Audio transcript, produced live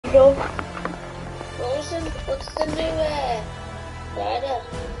No. What's the new rider?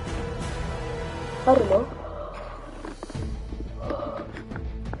 I don't know.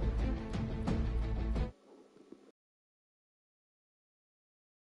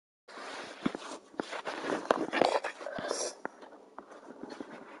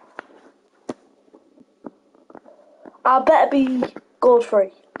 I better be gold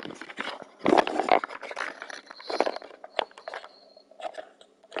free.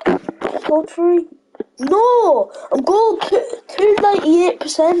 Gold free? No! I'm gold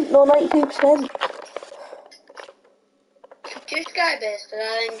 298%, no 92%. Just Sky Base, but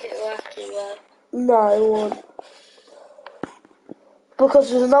I think it will actually work. No, it won't. Because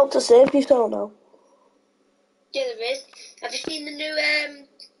there's an out to save you still now. Yeah, there is. Have you seen the new,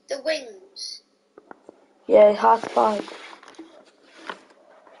 the wings? Yeah, hard to find.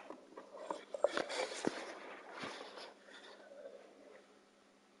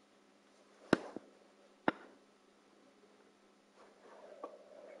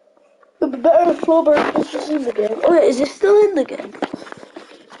 It'd be better if Flowbird was in the game. Oh wait, is it still in the game?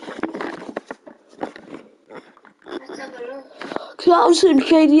 Let's have a look. Cause I'm Slim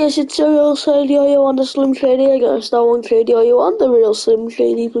Shady, I said so real Shady, are you on the Slim Shady? I got a Star One Shady, are you on the real Slim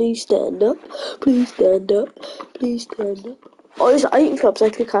Shady? Please stand up. Please stand up. Please stand up. Oh, this item shop's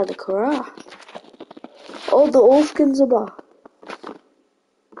actually kinda crap. Oh, the old skins are back.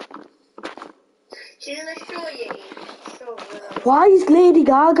 She's gonna show you. Show you. Why is Lady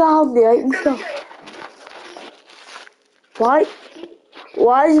Gaga on the item shop?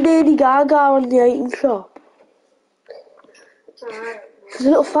 Why is Lady Gaga on the item shop? She's a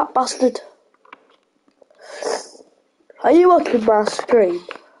little fat bastard. Are you watching my stream?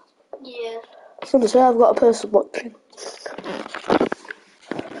 Yeah. I was gonna say I've got a person watching.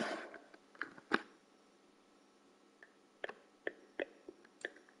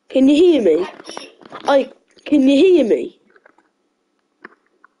 Can you hear me? Can you hear me?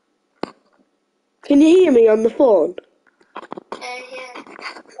 Can you hear me on the phone? Yeah.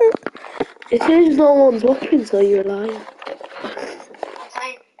 It says no one's watching, so you're lying.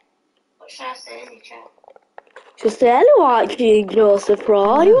 What should I say in the chat? Just say hello, Archie and Joseph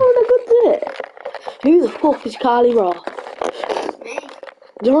Raw. You on a good day? Who the fuck is Carly Raw? Me.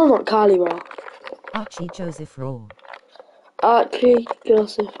 No, not Carly Raw. Archie Joseph Raw. Archie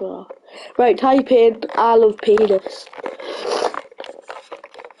Joseph Raw. Right, type in I love penis.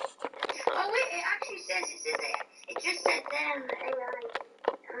 Oh wait, it actually says it just said there AI.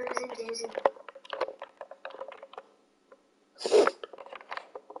 I was in Daisy.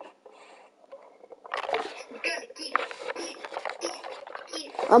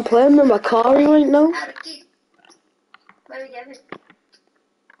 I'm playing with my Macari right now.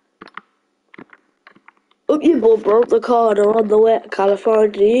 Up your bum broke the corner on the way to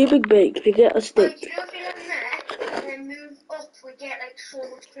California. You big beak to get a stick. You know if you live there and then move up, we get like so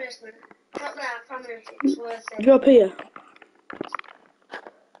much placement. Not that I promise it's worth it. Drop here.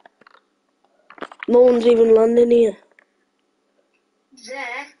 No one's even landing here.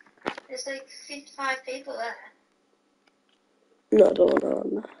 There, there's like 55 people there. No, I don't want to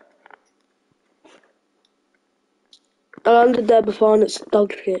land there. I landed there before and it's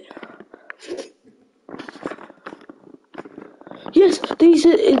dog shit. Yes,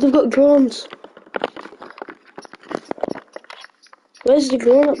 they've got drones. Where's the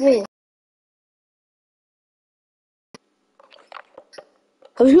drone at, bro?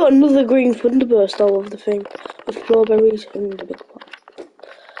 Have you got another green thunderburst all over the thing? With strawberries and a bit of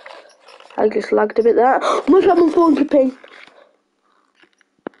I just lagged a bit there. My phone to ping.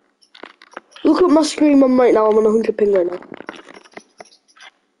 Look at my screen on right now, I'm on 100 ping right now.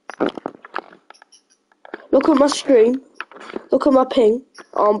 Look at my screen. Look at my ping.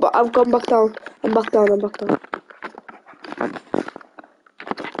 But I've gone back down. I'm back down.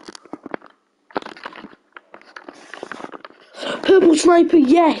 Purple sniper,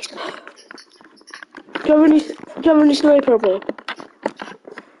 yes! Do you have any sniper, bro?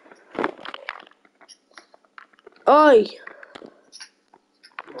 Oi!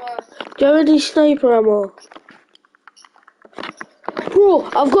 What? Do you have any sniper ammo? Bro,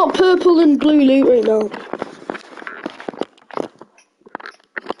 I've got purple and blue loot right now.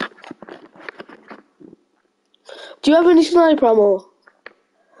 Do you have any sniper ammo?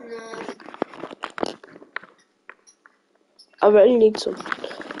 No. I really need some.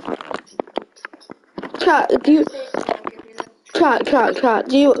 Chat, do you... Chat,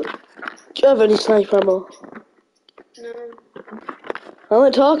 do you have any sniper ammo? No. I'm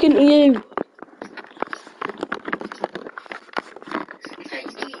not talking to you.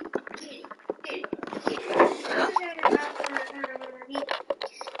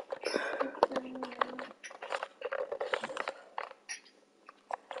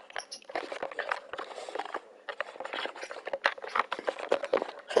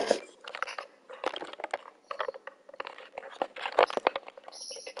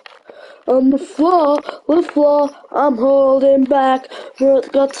 on the floor, I'm holding back,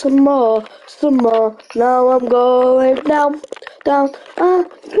 but got some more, now I'm going down, I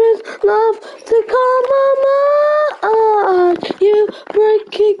just love to call my mind, you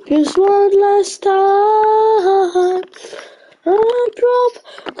break it just one last time, I drop,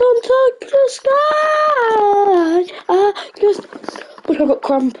 don't touch the sky, I just, but I got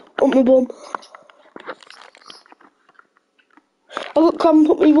cramp on my bum. I got cramp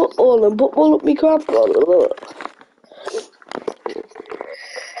up my butt all and butt all up my cramp. Bloody hell.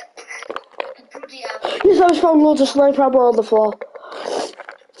 Yes, I just found loads of sniper ammo on the floor.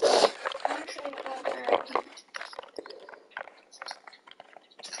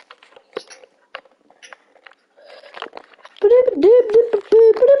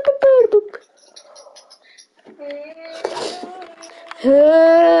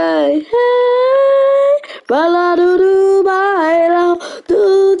 Hey, hey, baila do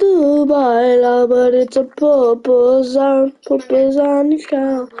baila, but it's a purple sound on the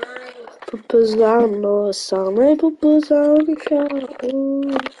cow. Purple sound, no sound like purple sound the cow.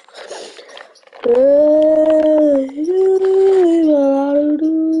 Hey, baila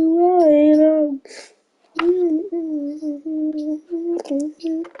do baila.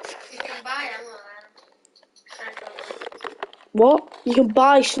 You can buy ammo then. What? You can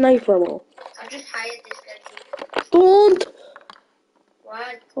buy sniper ammo. I've just hired this guy. Don't!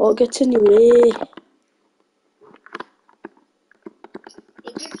 Why? Oh, get in your way.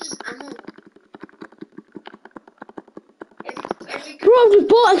 It gives us ammo. Every Bro, I've just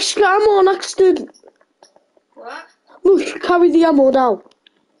bought extra ammo on accident. what? Look, carry the ammo now.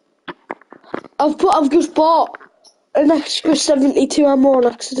 I've just bought an extra 72 ammo on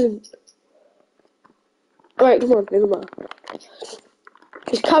accident. Right, come on, never mind.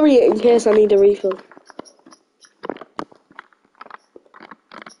 Just carry it in case I need a refill.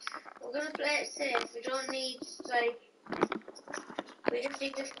 We're gonna play it safe. We don't need like. We just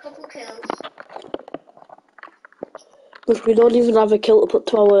need a couple kills. Look, we don't even have a kill to put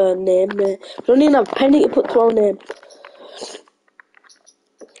to our name, mate. We don't even have a penny to put to our name.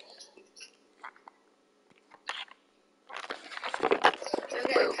 We'll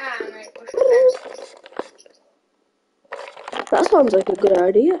get a car and like push the fence. That sounds like a good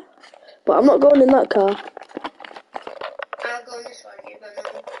idea. But I'm not going in that car. I'll go on this one. You go on.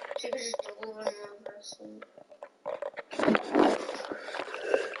 So we just double run over us.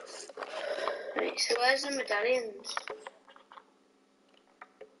 Right. So where's the medallions?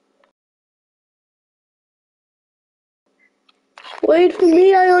 Wait for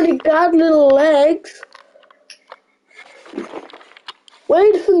me, I only got little legs.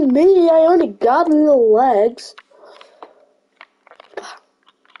 Wait for me, I only got little legs.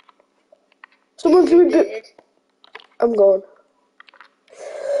 Someone threw it. I'm going.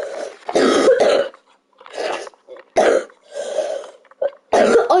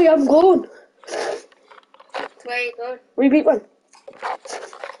 Oh yeah, I'm going. Where you going? Repeat one.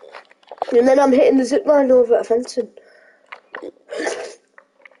 And then I'm hitting the zip line over a fencing.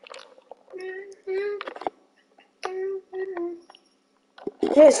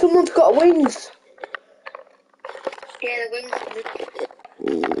 Yeah, someone's got wings. Yeah, the wings.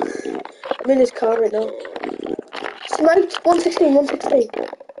 I'm in his car right now. Sniped, 116, 116.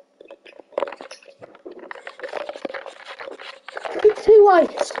 Two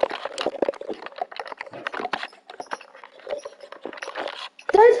whites.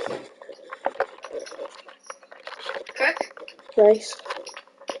 Dead. Correct? Nice.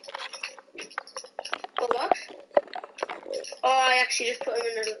 Oh, what? Oh, I actually just put him in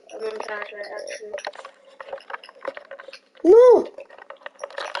a montage, right, actually. No.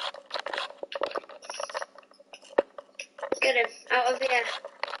 Get him out of the air.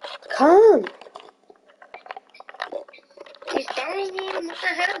 Can't. He's barrel rolling, what the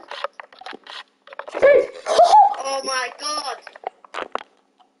hell? Dead. Oh my god!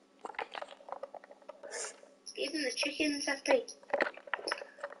 Even the chickens have to.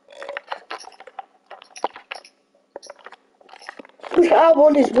 I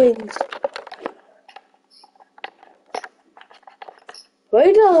want his wings. Where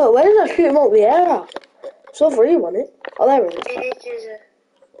did I shoot him out the air at? So free, wasn't it? Oh, there it is. It is a...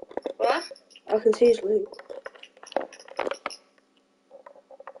 What? I can see his loot.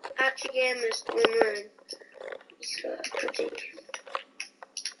 Archie Gamers online. He's pretty.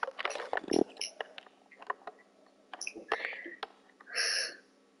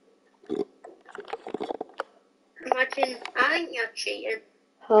 Imagine, I think you're cheating.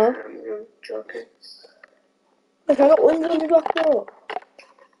 Huh? I'm joking. Look, I got wings on my back door.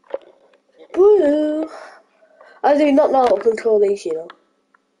 Boo! I do not know how to control these, you know.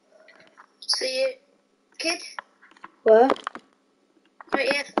 See you, kid. Where?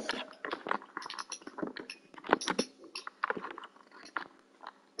 Right here.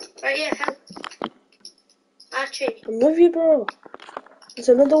 Right here, help. Archie. I'm with you, bro. There's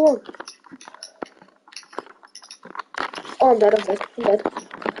another one. Oh, I'm dead. I'm dead. I'm dead.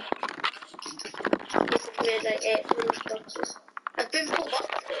 This has made like 8 lunch boxes. I've been pulled off.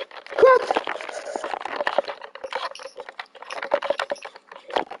 Cracked.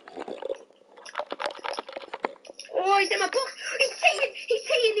 Oh, he's in my box. He's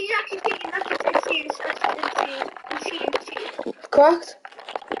cheating. He's actually cheating. That's cheating. He's cheating. Cracked.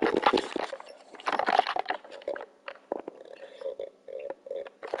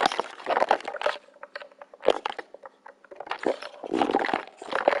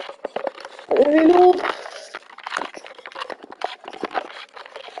 Reload.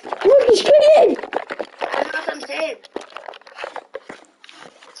 Look, he's kidding. I know what I'm saying.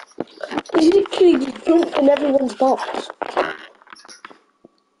 He's literally jumped in everyone's box.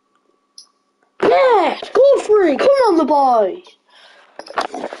 Yeah, go for it. Come on, the boys.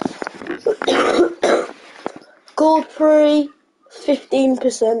 Gold free,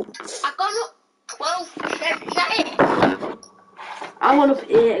 15%. I've gone up 12%. Is that it? I went up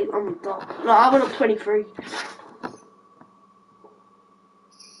 8 on the dot. No, I went up 23.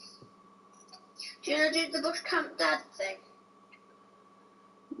 Do you want to do the bush camp dad thing?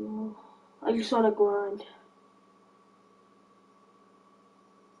 No, I just want to grind.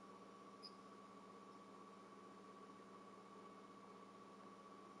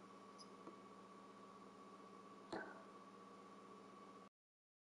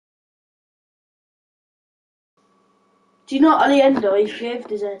 Do you know at the end though, he shaved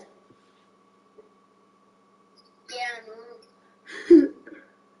his head? Yeah, I know.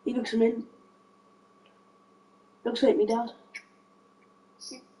 He looks mint. Looks like me dad.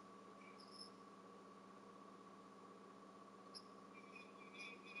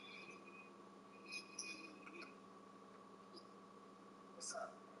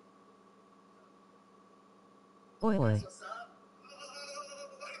 Oi, oi.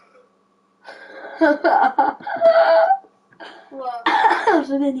 What? I've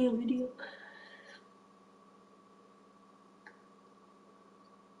seen any video.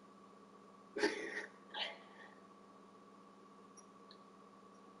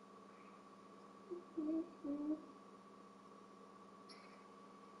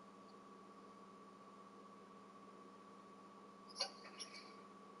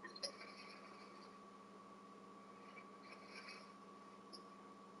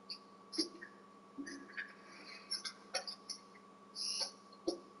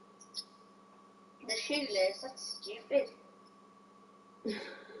 The shoelace, that's stupid.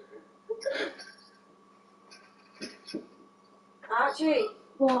 Archie,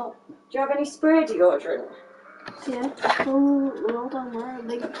 What? do you have any spray deodorant? Yeah. Oh, well done there.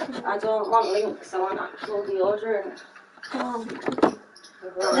 Link. I don't want Lynx, I want actual deodorant.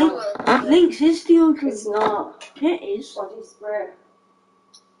 Links is deodorant. It's not It is. body spray.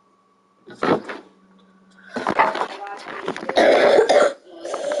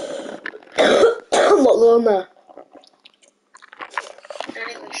 I'm not going there. I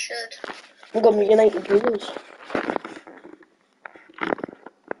think we should. I'm going to United Brewers.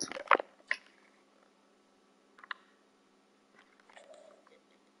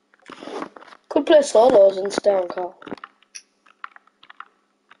 Could play solos and stay on call.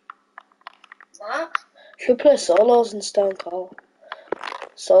 What? Should play solos and stay on call.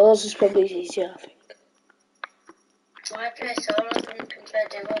 Solos is probably easier, I think. Why play solos when you can play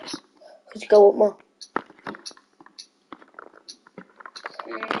duos? Because you go up more.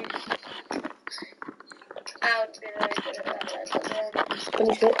 I would be very good at that.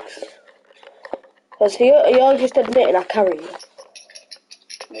 26. Because you're just admitting I carry you.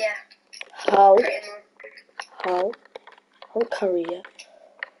 Yeah, How? pretty much. How? I'll carry you.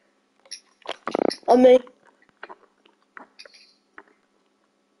 On me.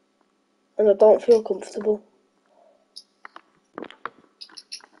 And I don't feel comfortable.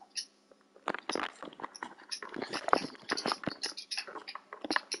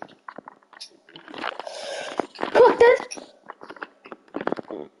 Come on, Dad.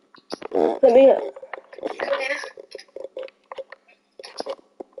 Let me get. Okay.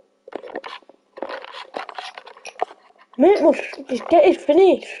 Mate must just get his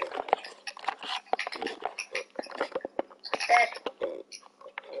finish. Dead.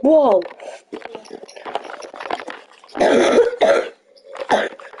 Whoa.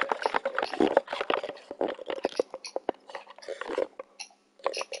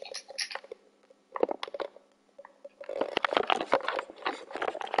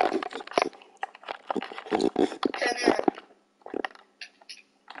 Don't know.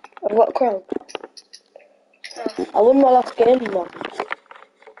 I've got a crown. Oh, I won my last game, man.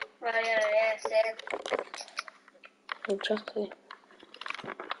 right, yeah, same. Exactly.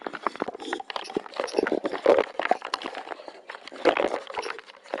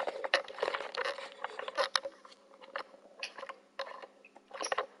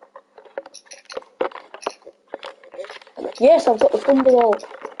 Yes, I've got the Thunderbolt.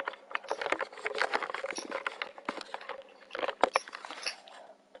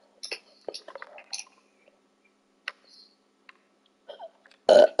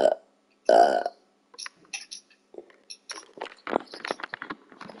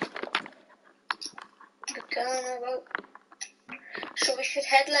 So we should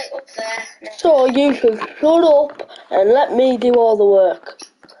head like up there. Now. So you should shut up and let me do all the work.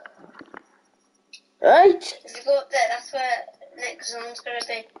 Right? If we go up there, that's where next zone's gonna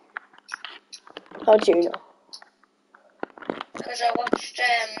be. How do you know? Because I watched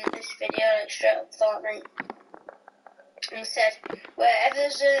this video like straight up Fortnite. And it said, wherever the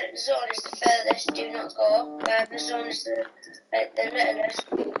zone is the furthest, do not go. Wherever the zone is the littlest,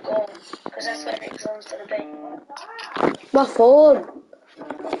 go. Because that's where next zone's gonna be. My phone.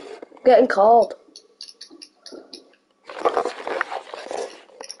 Getting called.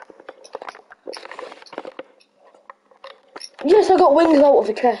 Yes, I got wings out of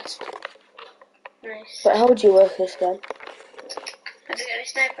the chest. Nice. But how would you work this then? Have you got any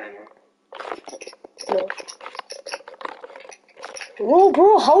sniper ammo? No. No,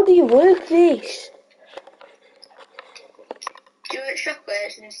 bro, how do you work this? Do it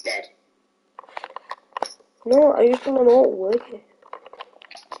shockwaves instead. No, I just don't know how to work it.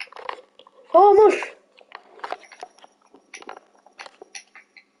 Oh, Mush!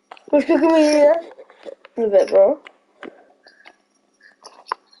 Mush, look at me here. In a bit, bro.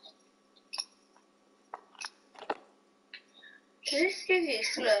 Does this give you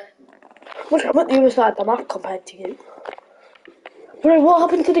slow? Mush, I'm at the other side of the map compared to you. Bro, what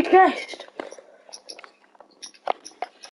happened to the chest?